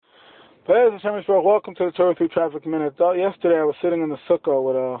Welcome to the Torah Through Traffic Minute. Yesterday I was sitting in the sukkah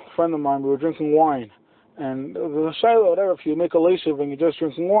with a friend of mine. We were drinking wine. And the shayla, whatever, if you make a leishiv and you're just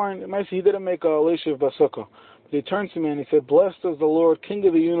drinking wine, it might say he didn't make a leishiv b'sukkah. But he turned to me and he said, "Blessed is the Lord, King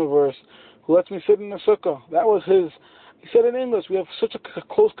of the universe, who lets me sit in the sukkah." That was his. He said in English, we have such a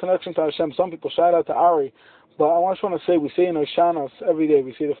close connection to Hashem. Some people shout out to Ari. But I just want to say, we say in Ishanas every day,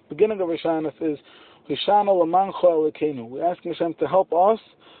 we say the beginning of Ishanas is, Hishana Lamancha Elokeinu. We ask Hashem to help us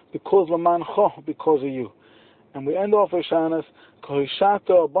because Lamancha, because of you. And we end off Ishanas,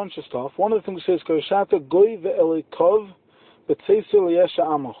 Kohishata, a bunch of stuff. One of the things we say is Kohishata Goy ve'elikov b'tzeisir liyesha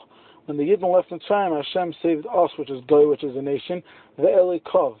amoch. When the Yidden left in Mitzrayim, Hashem saved us, which is Goy, which is a nation,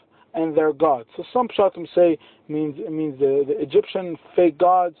 ve'elikov, and their God. So some pshatim say it means the Egyptian fake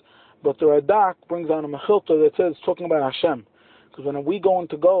gods, but the Radak brings down a mechilta that says, talking about Hashem. Because when we go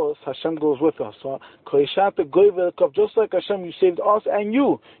into Golos, Hashem goes with us. So, just like Hashem, you saved us and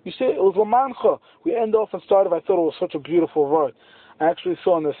you. You say it was Lamancha. We end off and started. I thought it was such a beautiful word. I actually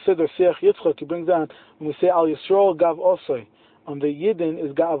saw in the Siddur Siach Yitzchak, he brings down, when we say Al Yisrael Gav Osei, on the Yidden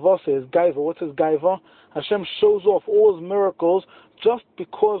is Ga'avosei, is Gaiva. What's his Gaiva? Hashem shows off all his miracles just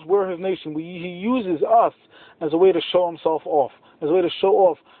because we're his nation. He uses us as a way to show himself off, as a way to show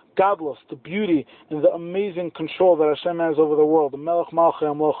off godless, the beauty and the amazing control that Hashem has over the world. The Melech Malchei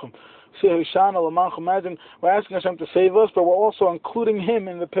Amlochim. Imagine we're asking Hashem to save us, but we're also including Him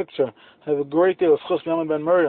in the picture. Have a great day.